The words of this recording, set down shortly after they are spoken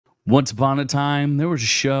Once upon a time, there was a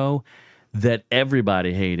show that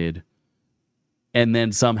everybody hated and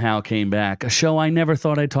then somehow came back. A show I never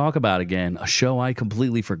thought I'd talk about again. A show I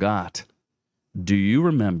completely forgot. Do you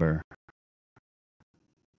remember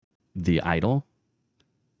The Idol?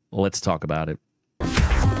 Let's talk about it.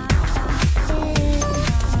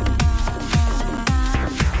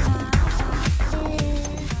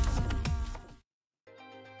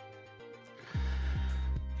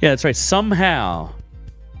 Yeah, that's right. Somehow,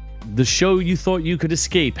 the show you thought you could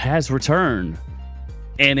escape has returned.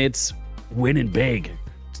 And it's winning big.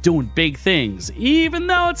 It's doing big things, even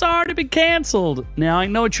though it's already been canceled. Now, I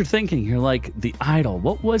know what you're thinking. You're like, The Idol.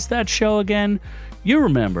 What was that show again? You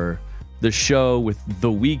remember the show with The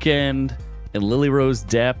Weeknd and Lily Rose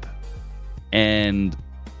Depp and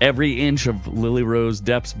every inch of Lily Rose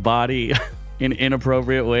Depp's body in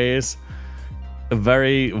inappropriate ways. A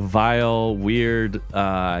very vile, weird,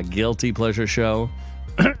 guilty pleasure show.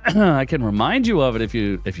 I can remind you of it if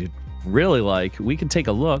you really like. We can take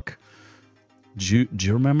a look. Do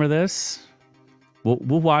you remember this?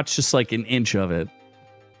 We'll watch just like an inch of it.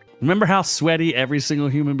 Remember how sweaty every single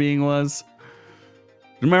human being was?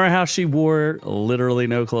 Remember how she wore literally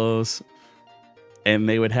no clothes? And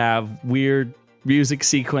they would have weird music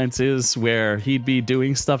sequences where he'd be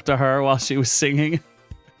doing stuff to her while she was singing. It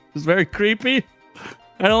was very creepy.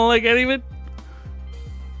 I don't like any of it.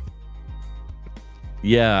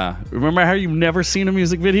 Yeah. Remember how you've never seen a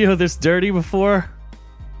music video this dirty before?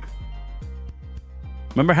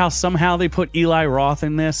 Remember how somehow they put Eli Roth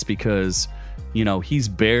in this because, you know, he's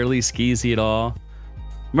barely skeezy at all?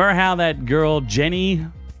 Remember how that girl Jenny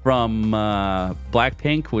from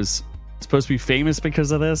Blackpink was supposed to be famous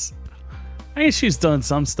because of this? I guess she's done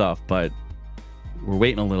some stuff, but we're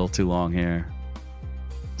waiting a little too long here.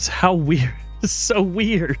 It's how weird. It's so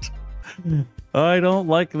weird. I don't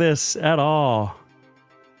like this at all.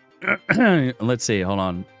 Let's see. Hold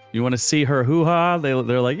on. You want to see her hoo-ha?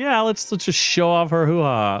 They're like, yeah, let's just show off her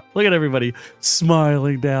hoo-ha. Look at everybody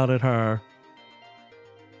smiling down at her.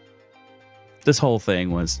 This whole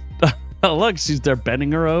thing was, look, they're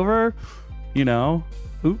bending her over. You know,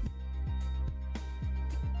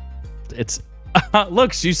 it's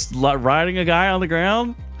look, she's riding a guy on the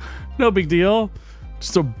ground. No big deal.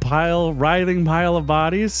 Just a writhing pile of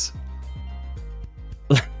bodies.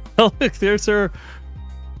 Look, there's her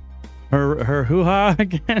hoo-ha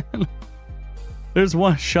again. There's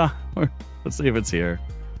one shot. Let's see if it's here.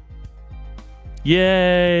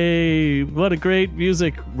 Yay! What a great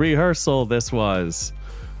music rehearsal this was.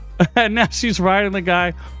 And now she's riding the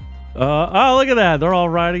guy. Oh, look at that. They're all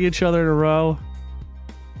riding each other in a row.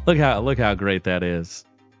 Look how great that is.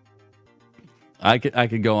 I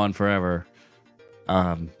could go on forever.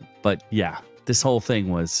 But yeah, this whole thing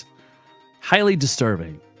was highly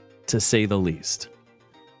disturbing, to say the least.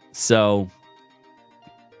 So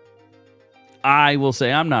I will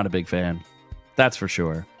say I'm not a big fan. That's for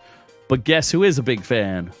sure. But guess who is a big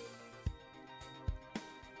fan?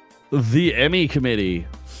 The Emmy committee.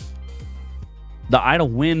 The Idol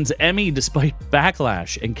wins Emmy despite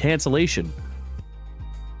backlash and cancellation.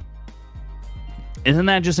 Isn't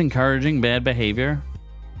that just encouraging bad behavior?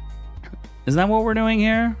 Is that what we're doing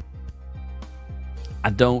here? I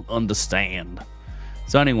don't understand.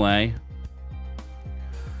 So anyway,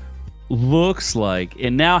 looks like it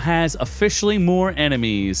now has officially more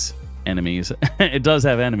enemies. It does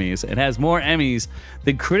have enemies. It has more Emmys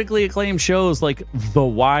than critically acclaimed shows like The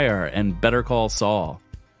Wire and Better Call Saul.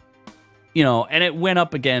 You know, and it went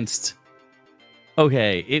up against...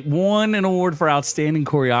 Okay, it won an award for outstanding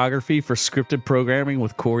choreography for scripted programming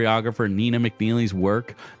with choreographer Nina McNeely's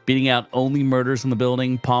work, beating out Only Murders in the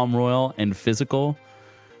Building, Palm Royal, and Physical.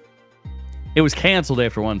 It was canceled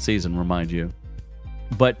after one season, remind you.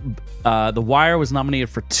 But The Wire was nominated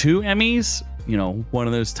for 2 Emmys, you know, one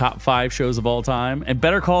of those top 5 shows of all time. And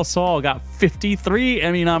Better Call Saul got 53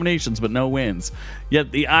 Emmy nominations, but no wins.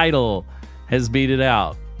 Yet The Idol has beat it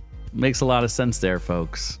out. Makes a lot of sense there,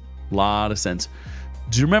 folks. Lot of sense.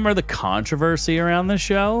 Do you remember the controversy around the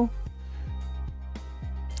show?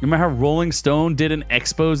 Remember how Rolling Stone did an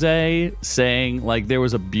expose saying like there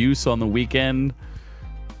was abuse on the Weeknd?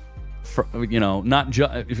 You know, not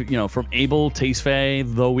from Abel Tesfaye,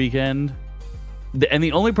 The Weeknd. And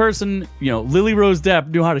the only person, you know, Lily Rose Depp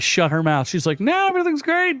knew how to shut her mouth. She's like, no, everything's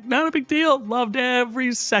great. Not a big deal. Loved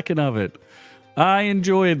every second of it. I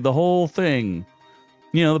enjoyed the whole thing.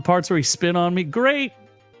 You know, the parts where he spit on me, great.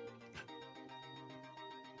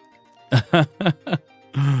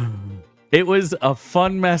 It was a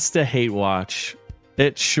fun mess to hate watch.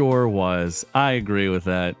 It sure was. I agree with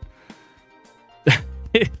that.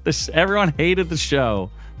 Everyone hated the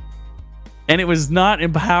show. And it was not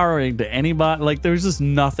empowering to anybody. Like, there was just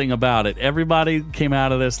nothing about it. Everybody came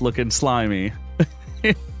out of this looking slimy.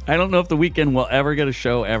 I don't know if The Weeknd will ever get a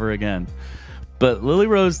show ever again. But Lily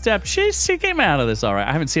Rose Depp, she came out of this all right.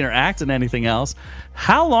 I haven't seen her act in anything else.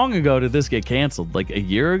 How long ago did this get canceled? Like a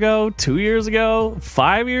year ago? 2 years ago?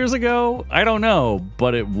 5 years ago? I don't know.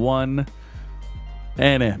 But it won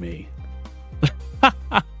an Emmy.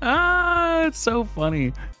 It's so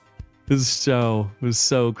funny. It was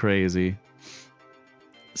so crazy.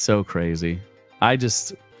 So crazy. I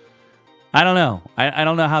don't know. I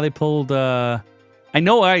don't know how they pulled... I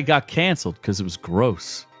know I got canceled because it was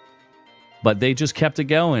gross. But they just kept it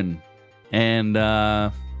going. And,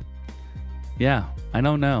 yeah, I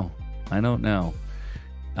don't know.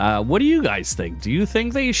 What do you guys think? Do you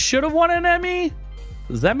think they should have won an Emmy?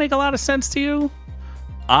 Does that make a lot of sense to you?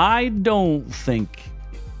 I don't think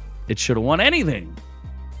it should have won anything.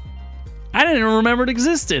 I didn't even remember it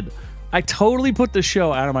existed. I totally put the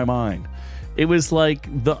show out of my mind. It was like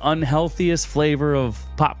the unhealthiest flavor of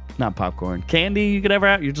not popcorn, candy you could ever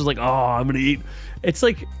have. You're just like, oh, I'm going to eat. It's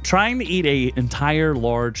like trying to eat an entire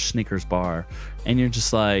large Snickers bar. And you're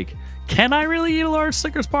just like, can I really eat a large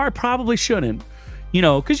Snickers bar? I probably shouldn't. You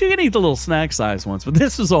know, because you can eat the little snack size ones. But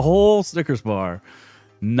this is a whole Snickers bar.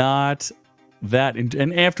 Not that.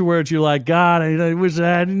 And afterwards, you're like, God, I wish I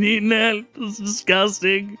hadn't eaten that. It's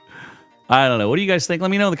disgusting. I don't know. What do you guys think? Let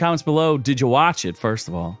me know in the comments below. Did you watch it, first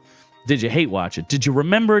of all? Did you hate watch it? Did you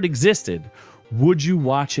remember it existed? Would you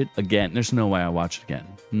watch it again? There's no way I watch it again.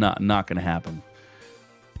 Not going to happen.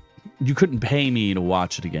 You couldn't pay me to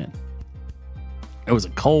watch it again. It was a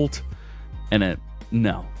cult. And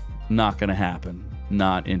no, not going to happen.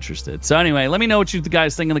 Not interested. So anyway, let me know what you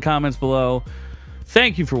guys think in the comments below.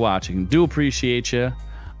 Thank you for watching. Do appreciate you.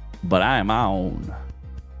 But I am on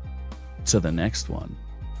to the next one.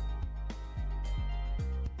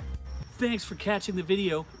 Thanks for catching the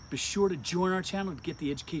video. Be sure to join our channel to get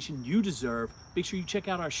the education you deserve. Make sure you check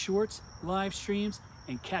out our shorts, live streams,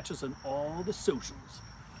 and catch us on all the socials.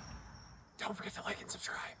 Don't forget to like and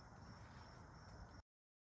subscribe.